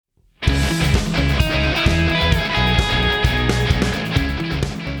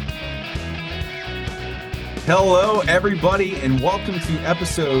Hello, everybody, and welcome to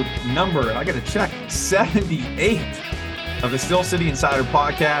episode number, I got to check, 78 of the Steel City Insider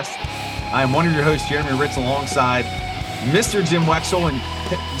podcast. I am one of your hosts, Jeremy Ritz, alongside Mr. Jim Wexel. And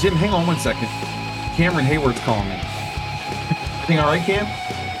Jim, hang on one second. Cameron Hayward's calling me. Everything all right, Cam?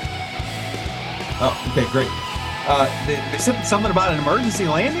 Oh, okay, great. They said something about an emergency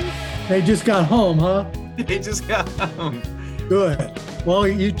landing? They just got home, huh? They just got home. Good. Well,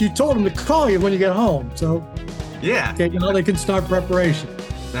 you told them to call you when you get home, so yeah, okay, now they can start preparation.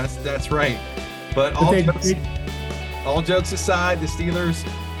 That's right. But all jokes aside, the Steelers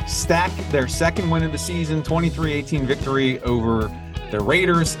stack their second win of the season, 23-18 victory over the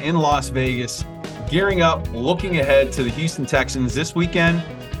Raiders in Las Vegas, gearing up, looking ahead to the Houston Texans this weekend,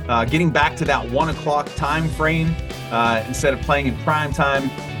 getting back to that 1 o'clock time frame instead of playing in prime time.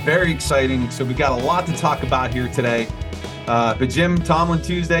 Very exciting. So we got a lot to talk about here today. But Jim, Tomlin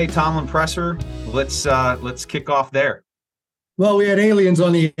Tuesday, Tomlin presser. Let's kick off there. Well, we had aliens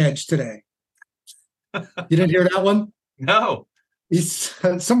on the edge today. You didn't hear that one? No.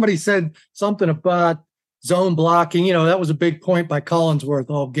 Somebody said something about zone blocking. You know, that was a big point by Collinsworth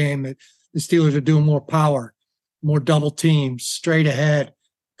all game, that the Steelers are doing more power, more double teams, straight ahead,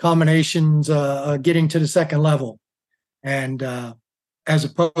 combinations, getting to the second level. And as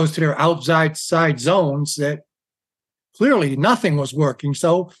opposed to their outside side zones that clearly nothing was working.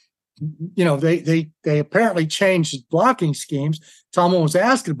 So, you know, they apparently changed blocking schemes. Tomlin was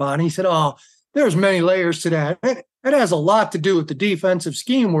asking about it, and he said, oh, there's many layers to that. It has a lot to do with the defensive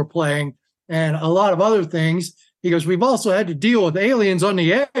scheme we're playing and a lot of other things. He goes, we've also had to deal with aliens on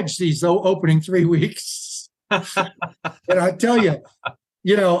the edge these opening 3 weeks. And I tell you,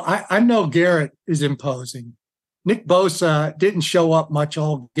 you know, I know Garrett is imposing. Nick Bosa didn't show up much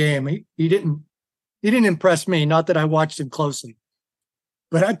all game. He didn't impress me, not that I watched him closely.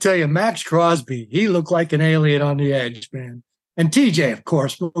 But I tell you, Max Crosby, he looked like an alien on the edge, man. And TJ, of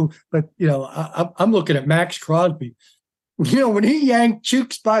course. But you know, I'm looking at Max Crosby. You know, when he yanked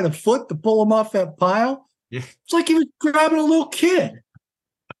Chooks by the foot to pull him off that pile, it's like he was grabbing a little kid.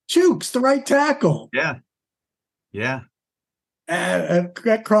 Chooks, the right tackle. Yeah. And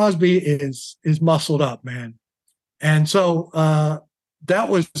Crosby is muscled up, man. And so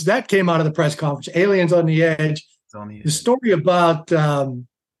that came out of the press conference. Aliens on the edge. The story about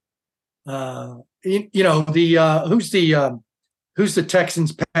who's the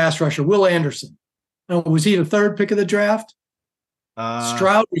Texans pass rusher? Will Anderson. Was he the third pick of the draft?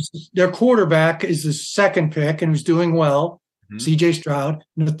 Stroud, their quarterback, is the second pick and was doing well. Mm-hmm. C.J. Stroud.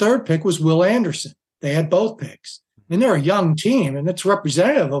 And the third pick was Will Anderson. They had both picks. And they're a young team, and it's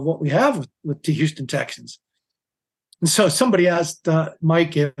representative of what we have with the Houston Texans. And so somebody asked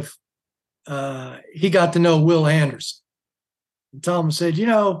Mike if he got to know Will Anderson. And Tom said, you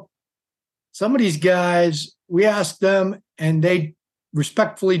know, some of these guys, we asked them and they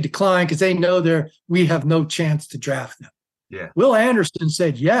respectfully declined because they know we have no chance to draft them. Yeah. Will Anderson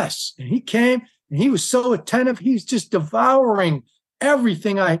said yes. And he came and he was so attentive. He's just devouring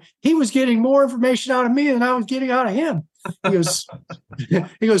everything. He was getting more information out of me than I was getting out of him.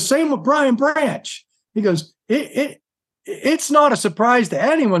 He goes, same with Brian Branch. He goes, it's not a surprise to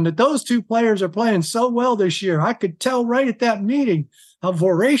anyone that those two players are playing so well this year. I could tell right at that meeting how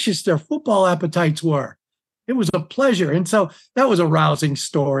voracious their football appetites were. It was a pleasure. And so that was a rousing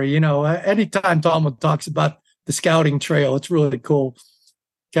story. You know, anytime Tomlin talks about the scouting trail, it's really cool.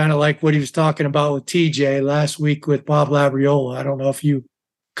 Kind of like what he was talking about with TJ last week with Bob Labriola. I don't know if you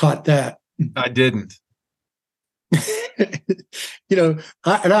caught that. I didn't. You know,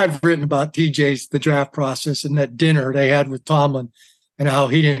 I've written about the draft process and that dinner they had with Tomlin and how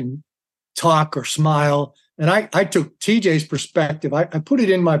he didn't talk or smile. And I took TJ's perspective. I put it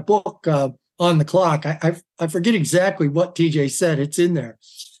in my book, On the Clock. I forget exactly what TJ said. It's in there.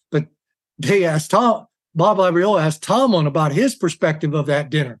 But they asked Bob Labriola asked Tomlin about his perspective of that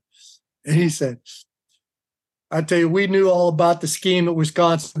dinner. And he said, I tell you, we knew all about the scheme at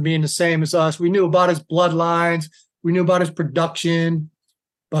Wisconsin being the same as us. We knew about his bloodlines. We knew about his production,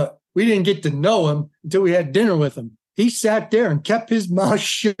 but we didn't get to know him until we had dinner with him. He sat there and kept his mouth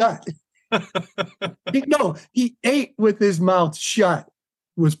shut. He ate with his mouth shut,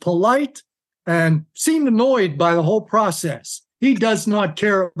 was polite, and seemed annoyed by the whole process. He does not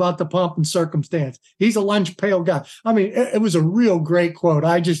care about the pomp and circumstance. He's a lunch pail guy. I mean, it was a real great quote.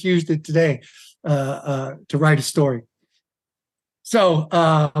 I just used it today to write a story. So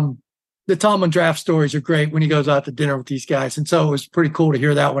the Tomlin draft stories are great when he goes out to dinner with these guys. And so it was pretty cool to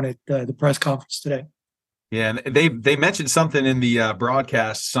hear that one at the press conference today. Yeah, and they mentioned something in the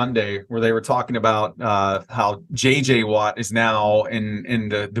broadcast Sunday where they were talking about how J.J. Watt is now in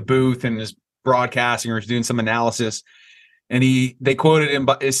the booth and is broadcasting or was doing some analysis, and they quoted him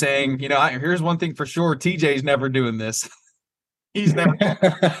as saying, here's one thing for sure, TJ's never doing this. He's never.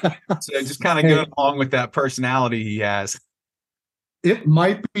 So just kind of going along with that personality he has. It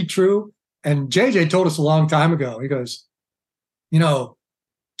might be true. And JJ told us a long time ago, he goes,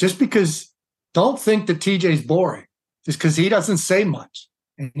 just because don't think that TJ's boring, just because he doesn't say much.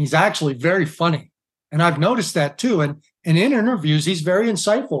 And he's actually very funny. And I've noticed that too. And in interviews, he's very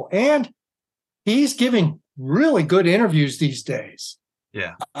insightful. And he's giving really good interviews these days.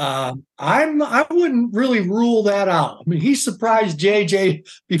 Yeah. I wouldn't really rule that out. I mean, he surprised JJ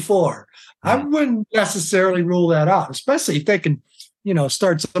before. I wouldn't necessarily rule that out, especially if they can,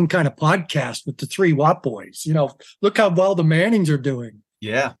 start some kind of podcast with the 3 Watt Boys. Look how well the Mannings are doing.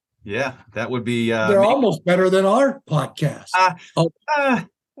 Yeah. Yeah. That would be. They're almost better than our podcast. They're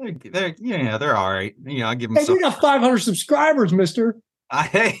all right. I give them. Hey, we got 500 subscribers, mister.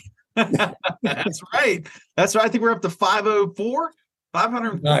 Hey, that's right. That's right. I think we're up to 504.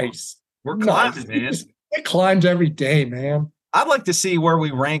 500. Nice. We're climbing, man. It climbs every day, man. I'd like to see where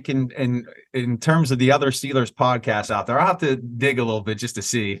we rank in terms of the other Steelers podcasts out there. I'll have to dig a little bit just to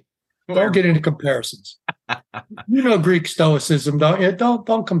see. Don't get into comparisons. Greek stoicism, don't you?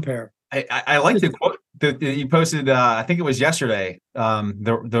 Don't compare. I like the quote that you posted. I think it was yesterday.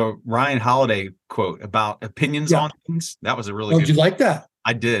 The Ryan Holiday quote about opinions on things. That was a really. Did you like that?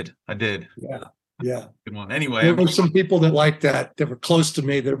 I did. Yeah. Good one. Anyway, there were some people that liked that were close to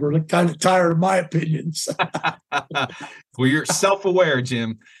me that were kind of tired of my opinions. Well, you're self-aware,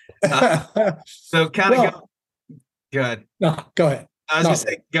 Jim. So kind of go ahead. No, go ahead. I was going to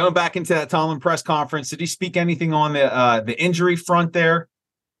say, going back into that Tomlin press conference, did he speak anything on the injury front there?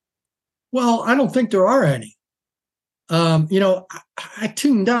 Well, I don't think there are any. I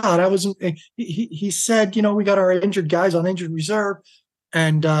tuned out. I wasn't. He said, we got our injured guys on injured reserve,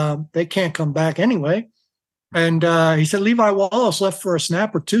 and they can't come back anyway. And he said Levi Wallace left for a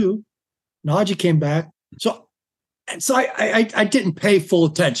snap or two. Najee came back. So I didn't pay full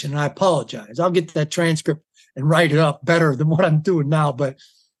attention, and I apologize. I'll get that transcript and write it up better than what I'm doing now. But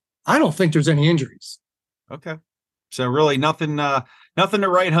I don't think there's any injuries. Okay. So really nothing to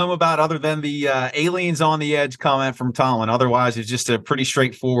write home about other than the aliens on the edge comment from Tomlin. Otherwise, it's just a pretty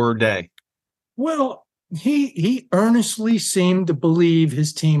straightforward day. Well, he earnestly seemed to believe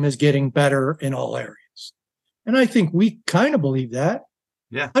his team is getting better in all areas. And I think we kind of believe that.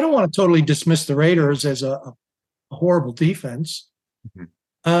 Yeah. I don't want to totally dismiss the Raiders as a horrible defense.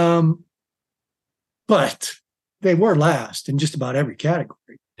 Mm-hmm. But they were last in just about every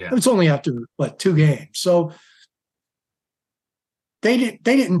category. Yeah. It's only after 2 games. So they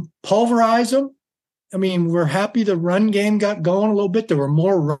didn't pulverize them. I mean, we're happy the run game got going a little bit. There were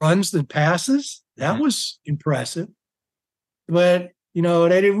more runs than passes. That was impressive. But,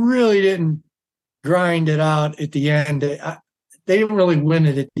 they really didn't grind it out at the end. They didn't really win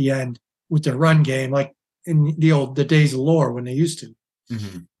it at the end with their run game, like in the days of lore when they used to.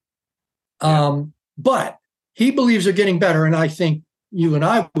 Mm-hmm. Yeah. But he believes they're getting better, and I think you and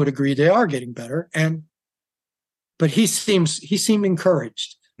I would agree they are getting better. But he seemed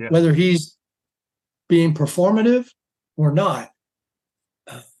encouraged, whether he's being performative or not.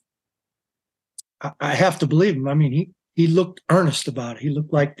 I have to believe him. I mean, he looked earnest about it. He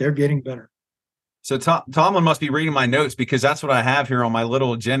looked like they're getting better. So Tomlin must be reading my notes, because that's what I have here on my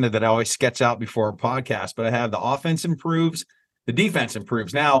little agenda that I always sketch out before a podcast. But I have the offense improves, the defense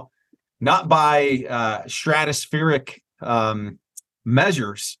improves. Now, not by stratospheric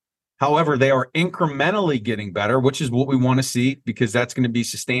measures. However, they are incrementally getting better, which is what we want to see, because that's going to be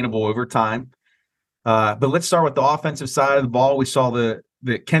sustainable over time. But let's start with the offensive side of the ball. We saw that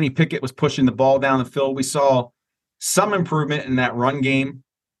Kenny Pickett was pushing the ball down the field. We saw some improvement in that run game.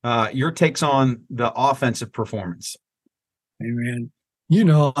 Your takes on the offensive performance? Hey, man,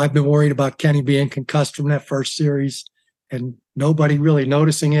 I've been worried about Kenny being concussed from that first series and nobody really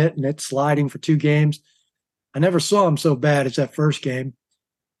noticing it, and it sliding for 2 games. I never saw him so bad as that first game.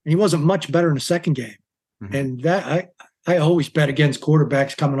 And he wasn't much better in the second game. Mm-hmm. And that I always bet against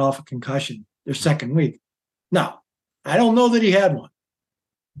quarterbacks coming off a concussion their second week. Now, I don't know that he had one,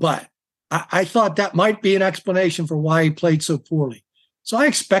 but I thought that might be an explanation for why he played so poorly. So I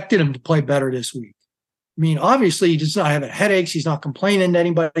expected him to play better this week. I mean, obviously, he does not have headaches. He's not complaining to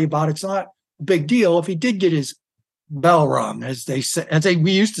anybody about it. It's not a big deal. If he did get his bell rung,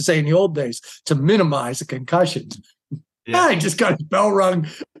 we used to say in the old days, to minimize the concussions. Yeah. I just got his bell rung.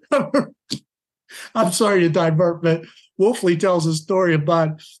 I'm sorry to divert, but Wolfley tells a story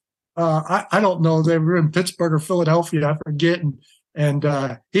about, I don't know, they were in Pittsburgh or Philadelphia, I forget,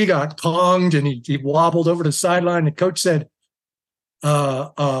 and he got tongued and he wobbled over the sideline. The coach said,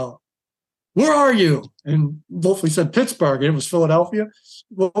 where are you? And Wolfley said, Pittsburgh. And it was Philadelphia.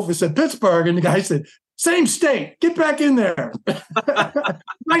 Wolfley said, Pittsburgh. And the guy said, same state, get back in there.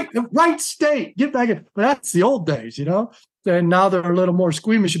 right state, get back in. But that's the old days, And now they're a little more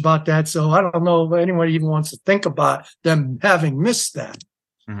squeamish about that. So I don't know if anyone even wants to think about them having missed that.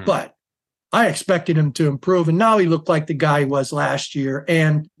 Mm-hmm. But I expected him to improve. And now he looked like the guy he was last year.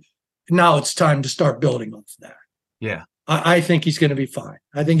 And now it's time to start building off that. Yeah. I think he's going to be fine.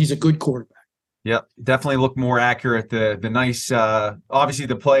 I think he's a good quarterback. Yep, definitely look more accurate. The nice, obviously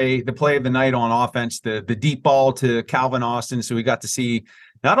the play of the night on offense, the deep ball to Calvin Austin. So we got to see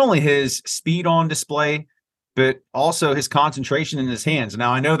not only his speed on display, but also his concentration in his hands.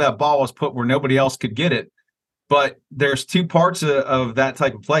 Now I know that ball was put where nobody else could get it, but there's two parts of that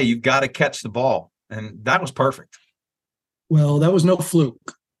type of play. You've got to catch the ball, and that was perfect. Well, that was no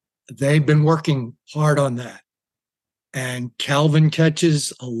fluke. They've been working hard on that. And Calvin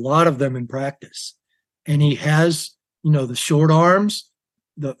catches a lot of them in practice. And he has, the short arms,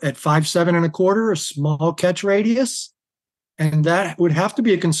 at 5'7" and a quarter, a small catch radius. And that would have to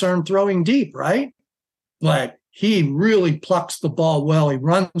be a concern throwing deep, right? But he really plucks the ball well. He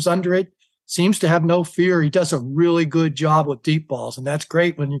runs under it, seems to have no fear. He does a really good job with deep balls. And that's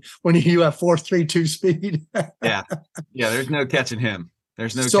great when you have 4.32 speed. Yeah, there's no catching him.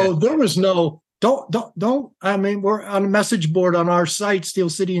 There's no So there was no... Don't. I mean, we're on a message board on our site,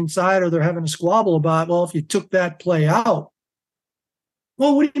 Steel City Insider. They're having a squabble about, well, if you took that play out.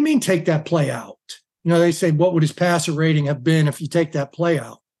 Well, what do you mean take that play out? They say, what would his passer rating have been if you take that play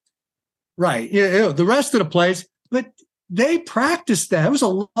out? Right. The rest of the plays, but they practiced that. It was a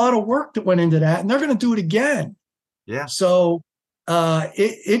lot of work that went into that, and they're going to do it again. Yeah. So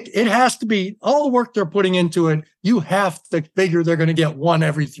it has to be all the work they're putting into it. You have to figure they're going to get one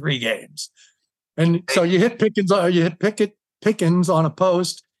every 3 games. And so you hit Pickens on a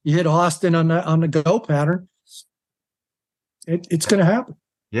post, you hit Austin on the go pattern. It's going to happen.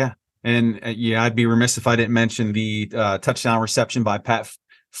 Yeah. And I'd be remiss if I didn't mention the touchdown reception by Pat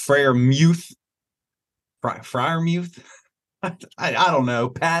Freiermuth. Freiermuth? I don't know,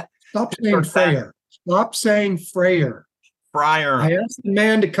 Pat. Stop saying Freyer. Stop saying Freyer. Fryer. I asked the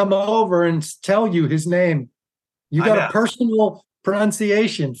man to come over and tell you his name. You got a personal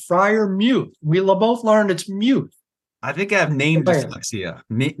pronunciation, Freiermuth. We both learned it's Muth. I think I have name dyslexia.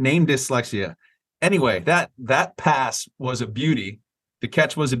 Name dyslexia. Anyway, that pass was a beauty. The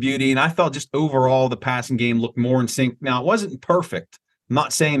catch was a beauty, and I felt just overall the passing game looked more in sync. Now, it wasn't perfect. I'm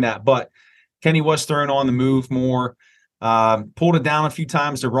not saying that, but Kenny was throwing on the move more, pulled it down a few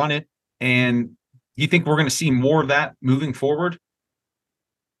times to run it. And you think we're going to see more of that moving forward?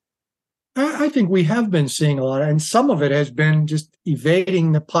 I think we have been seeing a lot, and some of it has been just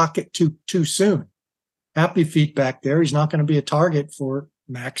evading the pocket too soon. Happy feet back there. He's not going to be a target for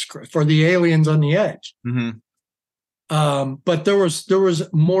the aliens on the edge. Mm-hmm. But there was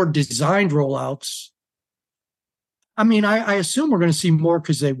more designed rollouts. I mean, I assume we're going to see more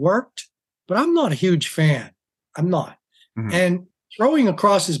because they worked, but I'm not a huge fan. I'm not. Mm-hmm. And throwing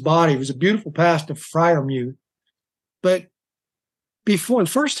across his body was a beautiful pass to Freiermuth, but before the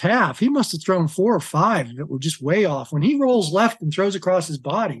first half, he must have thrown 4 or 5 that were just way off. When he rolls left and throws across his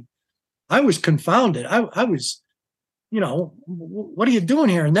body, I was confounded. I was, what are you doing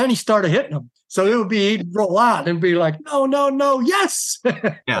here? And then he started hitting them. So it would be, he'd roll out and be like, no, yes.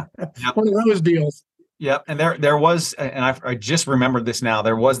 Yeah. Yep. One of those deals. Yep. And there was, and I just remembered this now,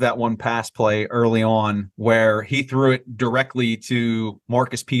 there was that one pass play early on where he threw it directly to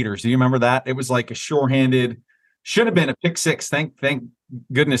Marcus Peters. Do you remember that? It was like a shorthanded, should have been a pick six. Thank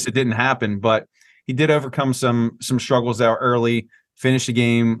goodness it didn't happen, but he did overcome some struggles there early, finish the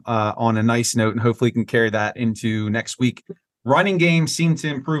game on a nice note, and hopefully can carry that into next week. Running game seemed to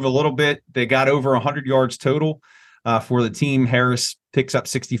improve a little bit. They got over 100 yards total for the team. Harris picks up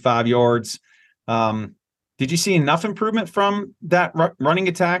 65 yards. Did you see enough improvement from that running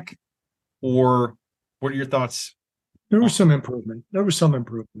attack, or what are your thoughts? There was some improvement. I'm a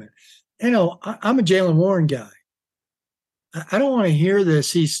Jaylen Warren guy. I don't want to hear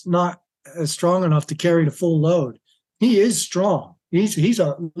this. He's not strong enough to carry the full load. He is strong. He's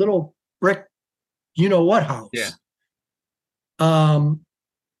a little brick, house. Yeah.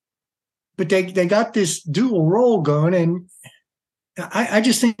 But they got this dual role going, and I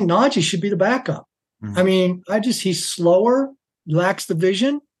just think Najee should be the backup. Mm-hmm. I mean, he's slower, lacks the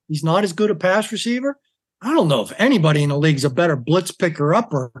vision. He's not as good a pass receiver. I don't know if anybody in the league's a better blitz picker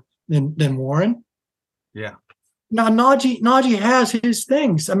upper than Warren. Yeah. Now Najee has his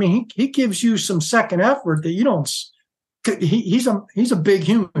things. I mean, he gives you some second effort that you don't. He's a big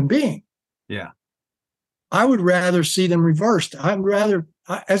human being. Yeah. I would rather see them reversed. I'd rather,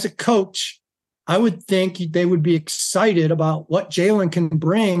 as a coach, I would think they would be excited about what Jalen can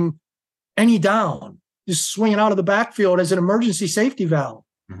bring any down, just swinging out of the backfield as an emergency safety valve,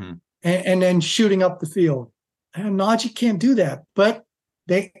 and then shooting up the field. And Najee can't do that, but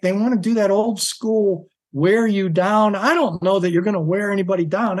they want to do that old school wear you down. I don't know that you're going to wear anybody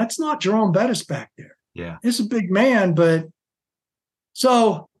down. That's not Jerome Bettis back there. Yeah, it's a big man, but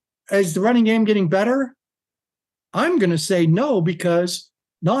so is the running game getting better? I'm going to say no, because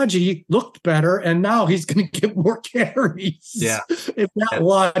Najee looked better, and now he's going to get more carries. Yeah, if that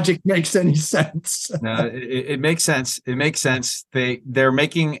logic makes any sense. No, it makes sense. It makes sense. They're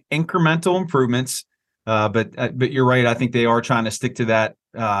making incremental improvements, but you're right. I think they are trying to stick to that,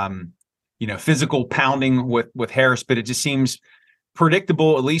 physical pounding with Harris. But it just seems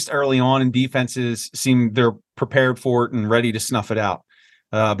predictable, at least early on, and defenses seem they're prepared for it and ready to snuff it out.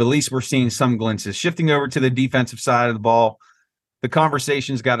 But at least we're seeing some glimpses. Shifting over to the defensive side of the ball, the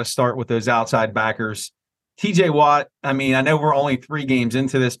conversation's got to start with those outside backers. TJ Watt, I mean, I know we're only 3 games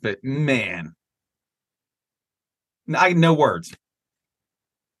into this, but man, no words.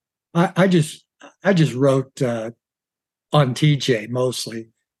 I just wrote on TJ mostly,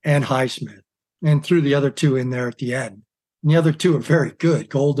 and Highsmith, and threw the other 2 in there at the end. And the other 2 are very good,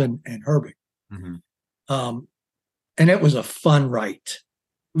 Golden and Herbig. And it was a fun write.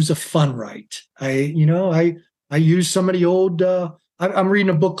 It was a fun write. I used some of the old, I'm reading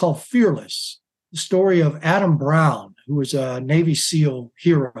a book called Fearless, the story of Adam Brown, who was a Navy SEAL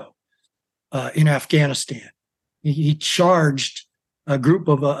hero in Afghanistan. He charged a group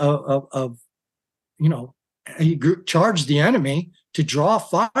charged the enemy to draw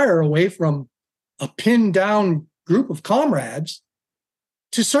fire away from a pinned down group of comrades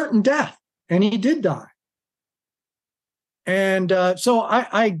to certain death. And he did die. And so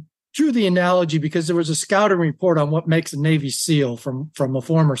I drew the analogy because there was a scouting report on what makes a Navy SEAL from a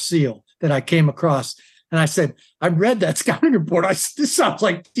former SEAL that I came across. And I said, I read that scouting report. This sounds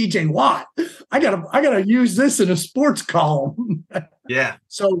like TJ Watt. I gotta use this in a sports column. Yeah.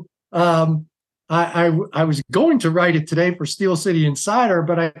 So I was going to write it today for Steel City Insider,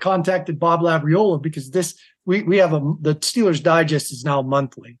 but I contacted Bob Labriola because we have the Steelers Digest is now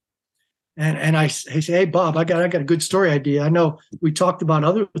monthly. And I say, hey, Bob, I got a good story idea. I know we talked about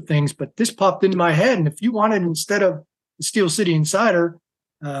other things, but this popped into my head. And if you wanted, instead of the Steel City Insider,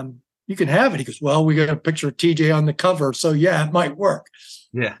 you can have it. He goes, well, we got a picture of TJ on the cover. So, yeah, it might work.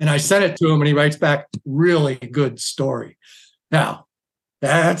 Yeah. And I sent it to him, and he writes back, really good story. Now,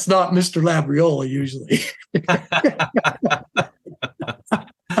 that's not Mr. Labriola usually.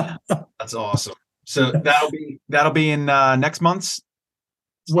 That's awesome. So that'll be in next month's.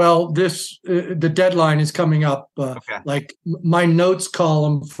 Well, the deadline is coming up. Okay. Like my notes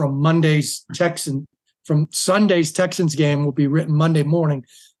column from Sunday's Texans game will be written Monday morning,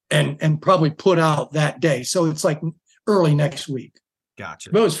 and probably put out that day. So it's like early next week. Gotcha.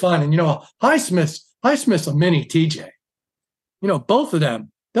 But it was fun, and Highsmith's a mini TJ. Both of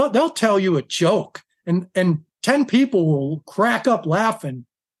them, they'll tell you a joke, and 10 people will crack up laughing.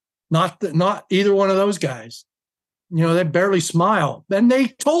 Not either one of those guys. They barely smile. Then they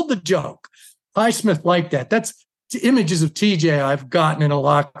told the joke. Highsmith liked that. That's images of TJ I've gotten in a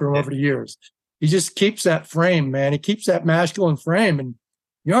locker room over the years. He just keeps that frame, man. He keeps that masculine frame, and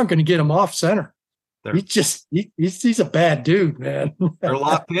you aren't going to get him off center. He's a bad dude, man. They're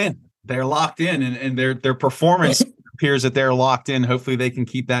locked in. They're locked in, and their performance appears that they're locked in. Hopefully they can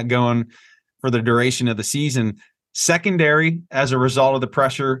keep that going for the duration of the season. Secondary, as a result of the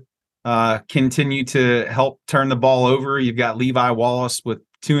pressure, continue to help turn the ball over. You've got Levi Wallace with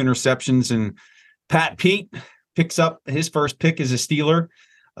 2 interceptions, and Pat Pete picks up his first pick as a Steeler.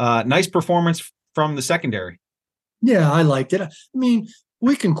 Nice performance from the secondary. Yeah, I liked it. I mean,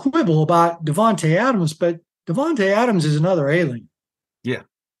 we can quibble about Davante Adams, but Davante Adams is another alien. Yeah.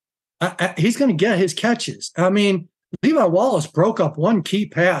 He's going to get his catches. I mean, Levi Wallace broke up one key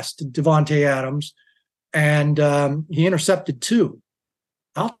pass to Davante Adams, and he intercepted 2.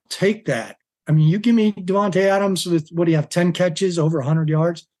 I'll take that. I mean, you give me Davante Adams with, what do you have, 10 catches, over 100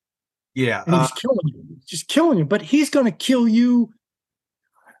 yards? Yeah. And he's killing you. He's just killing you. But he's going to kill you.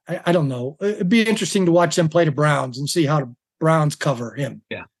 I don't know. It'd be interesting to watch them play the Browns and see how the Browns cover him.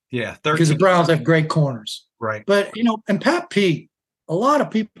 Yeah. Yeah. Because the Browns have great corners. Right. But, and Pat Pete, a lot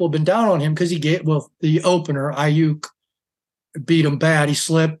of people have been down on him because the opener, Ayuk, beat him bad. He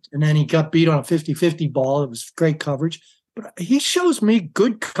slipped, and then he got beat on a 50-50 ball. It was great coverage. But he shows me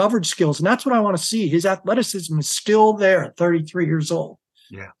good coverage skills, and that's what I want to see. His athleticism is still there at 33 years old.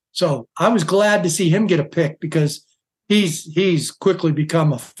 Yeah. So I was glad to see him get a pick because he's quickly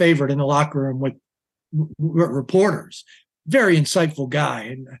become a favorite in the locker room with reporters. Very insightful guy.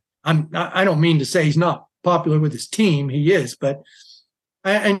 And I don't mean to say he's not popular with his team. He is,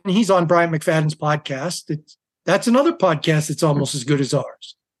 and he's on Brian McFadden's podcast. That's another podcast that's almost as good as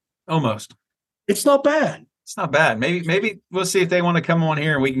ours. Almost. It's not bad. It's not bad. Maybe we'll see if they want to come on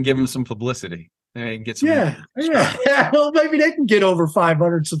here and we can give them some publicity. They can get some. Yeah. Well, maybe they can get over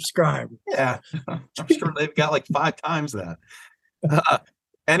 500 subscribers. Yeah, I'm sure they've got like 5 times that.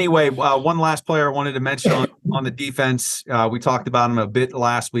 Anyway, one last player I wanted to mention on the defense. We talked about him a bit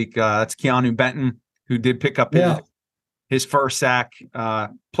last week. That's Keanu Benton, who did pick up his first sack.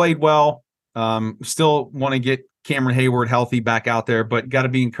 Played well. Still want to get Cameron Hayward healthy back out there, but got to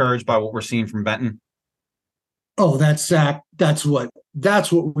be encouraged by what we're seeing from Benton. Oh, that sack, that's what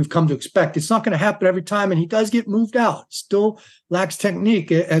we've come to expect. It's not going to happen every time, and he does get moved out. Still lacks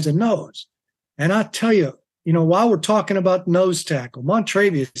technique as a nose. And I tell you, while we're talking about nose tackle,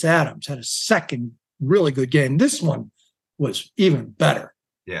 Montravius Adams had a second really good game. This one was even better.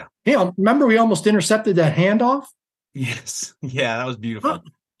 Yeah. Remember we almost intercepted that handoff? Yes. Yeah, that was beautiful.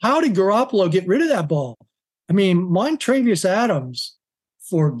 How did Garoppolo get rid of that ball? I mean, Montravius Adams,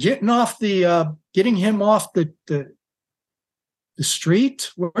 for getting him off the street.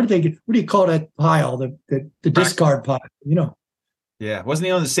 What do you call that pile? The discard pile, Yeah. Wasn't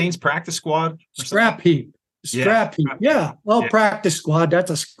he on the Saints practice squad? Scrap heap. Yeah. Well, practice squad, that's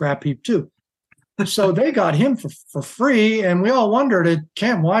a scrap heap too. So they got him for free, and we all wondered,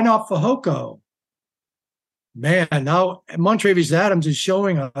 Cam, why not Fehoko? Man, now Montravius Adams is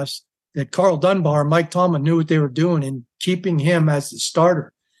showing us that Carl Dunbar and Mike Tomlin knew what they were doing in keeping him as the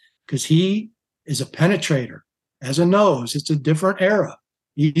starter, because he is a penetrator. As a nose, it's a different era.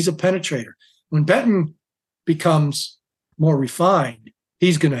 He's a penetrator. When Benton becomes more refined,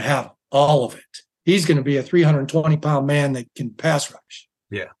 he's going to have all of it. He's going to be a 320-pound man that can pass rush.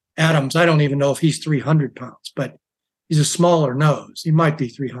 Yeah. Adams, I don't even know if he's 300 pounds, but he's a smaller nose. He might be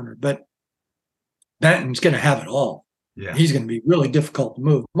 300, but Benton's going to have it all. Yeah. He's going to be really difficult to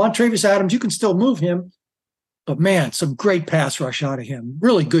move. Montravius Adams, you can still move him, but man, some great pass rush out of him.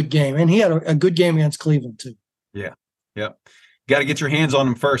 Really good game. And he had a good game against Cleveland too. Yeah. Yep. Got to get your hands on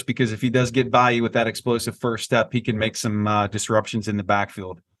him first, because if he does get by you with that explosive first step, he can make some disruptions in the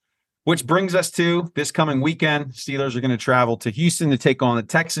backfield. Which brings us to this coming weekend. Steelers are going to travel to Houston to take on the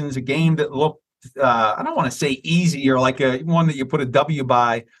Texans, a game that looked, I don't want to say easy or like one that you put a W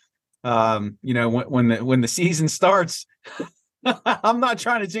by, when the season starts. I'm not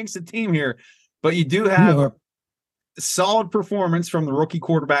trying to jinx the team here, but you do have a solid performance from the rookie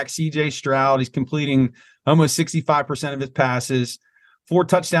quarterback, CJ Stroud. He's completing almost 65% of his passes, 4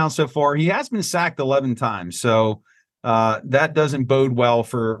 touchdowns so far. He has been sacked 11 times. So that doesn't bode well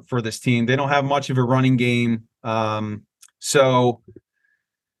for this team. They don't have much of a running game. So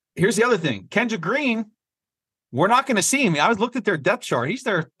here's the other thing. Kendrick Green, we're not going to see him. I looked at their depth chart. He's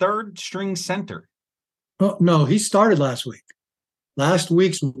their 3rd string center. Oh, no, he started last week. Last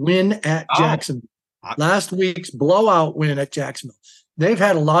week's win at Jacksonville. Last week's blowout win at Jacksonville. They've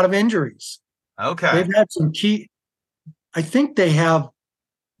had a lot of injuries. Okay. They've had some key. I think they have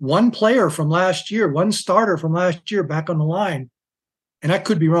one player from last year, one starter from last year back on the line. And I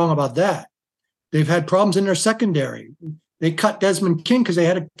could be wrong about that. They've had problems in their secondary. They cut Desmond King because they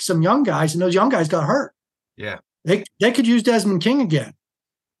had some young guys, and those young guys got hurt. Yeah. They could use Desmond King again.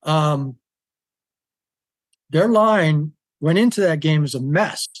 Their line went into that game as a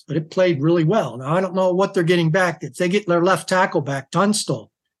mess, but it played really well. Now, I don't know what they're getting back. If they get their left tackle back,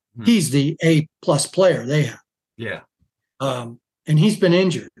 Tunstall, he's the A-plus player they have. Yeah. And he's been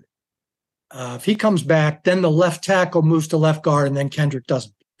injured. If he comes back, then the left tackle moves to left guard, and then Kendrick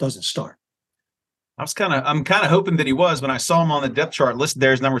doesn't start. I'm kind of hoping that he was. When I saw him on the depth chart listed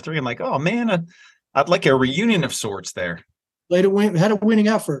there as number 3, I'm like, oh man, I'd like a reunion of sorts there. Had a winning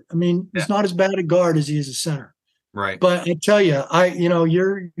effort. I mean, he's not as bad a guard as he is a center. Right. But I tell you,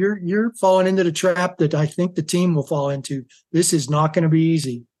 you're falling into the trap that I think the team will fall into. This is not going to be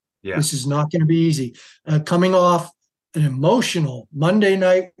easy. Yeah. This is not going to be easy. Coming off an emotional Monday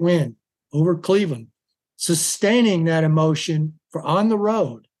night win over Cleveland, sustaining that emotion for on the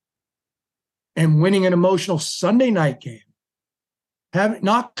road, and winning an emotional Sunday night game,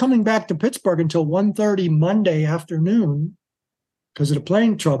 not coming back to Pittsburgh until 1:30 Monday afternoon because of the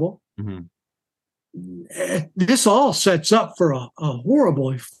plane trouble. Mm-hmm. This all sets up for a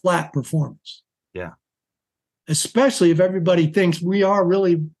horribly flat performance. Yeah. Especially if everybody thinks we're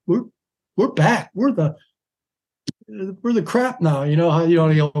back. We're the crap now,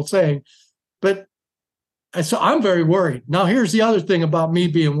 the old saying. But so I'm very worried. Now, here's the other thing about me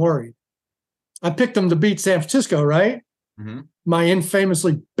being worried. I picked them to beat San Francisco, right? Mm-hmm. My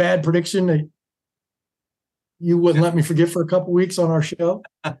infamously bad prediction. you wouldn't let me forget for a couple weeks on our show.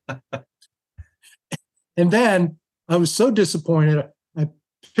 And then I was so disappointed.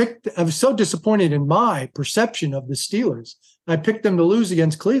 I was so disappointed in my perception of the Steelers. I picked them to lose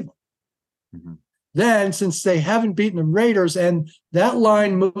against Cleveland. Mm-hmm. Then, since they haven't beaten the Raiders, and that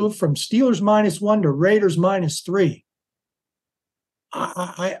line moved from Steelers -1 to Raiders -3,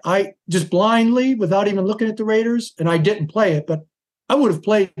 I just blindly, without even looking at the Raiders, and I didn't play it, but I would have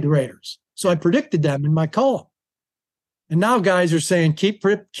played the Raiders. So I predicted them in my column. And now guys are saying, keep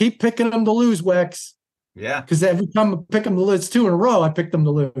picking them to lose, Wex. Yeah. Because every time I pick them to lose, 2 in a row, I pick them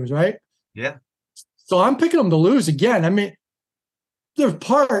to lose, right? Yeah. So I'm picking them to lose again. I mean, there's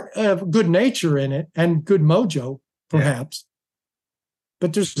part of good nature in it and good mojo, perhaps. Yeah.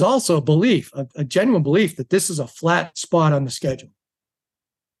 But there's also a belief, a genuine belief that this is a flat spot on the schedule.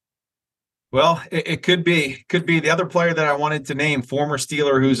 Well, it could be. Could be. The other player that I wanted to name, former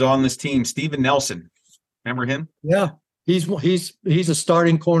Steeler who's on this team, Steven Nelson. Remember him? Yeah. He's a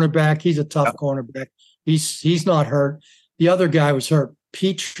starting cornerback. He's a tough cornerback. He's not hurt. The other guy was hurt,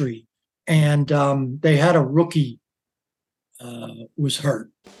 Petrie. And they had a rookie was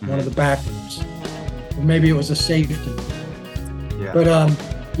hurt, one of the backers. Or maybe it was a safety.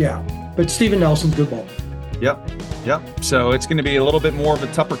 Yeah. But Steven Nelson's good ball. Yep. So it's going to be a little bit more of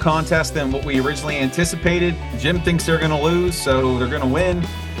a tougher contest than what we originally anticipated. Jim thinks they're going to lose, so they're going to win.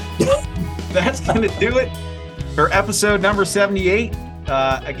 That's going to do it for episode number 78.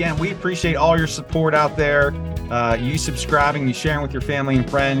 Again, we appreciate all your support out there. You subscribing, you sharing with your family and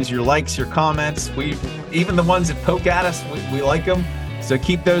friends, your likes, your comments. Even the ones that poke at us, we like them. So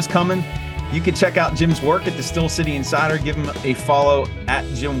keep those coming. You can check out Jim's work at the Steel City Insider. Give him a follow at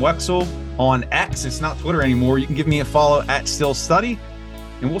Jim Wexell on X. It's not Twitter anymore. You can give me a follow at Still Study.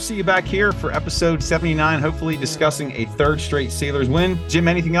 And we'll see you back here for episode 79, hopefully discussing a third straight Steelers win. Jim,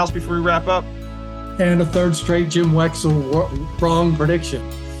 anything else before we wrap up? And a third straight Jim Wexell wrong prediction.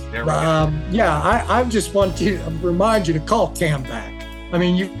 I just want to remind you to call Cam back. I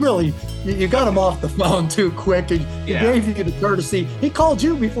mean, you got him off the phone too quick. He gave you the courtesy. He called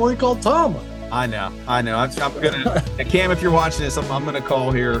you before he called Tom. I know. I'm gonna Cam, if you're watching this, I'm gonna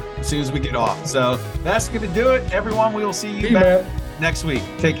call here as soon as we get off. So that's gonna do it, everyone. We will see you back next week.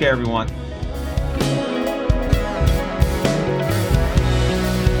 Take care, everyone.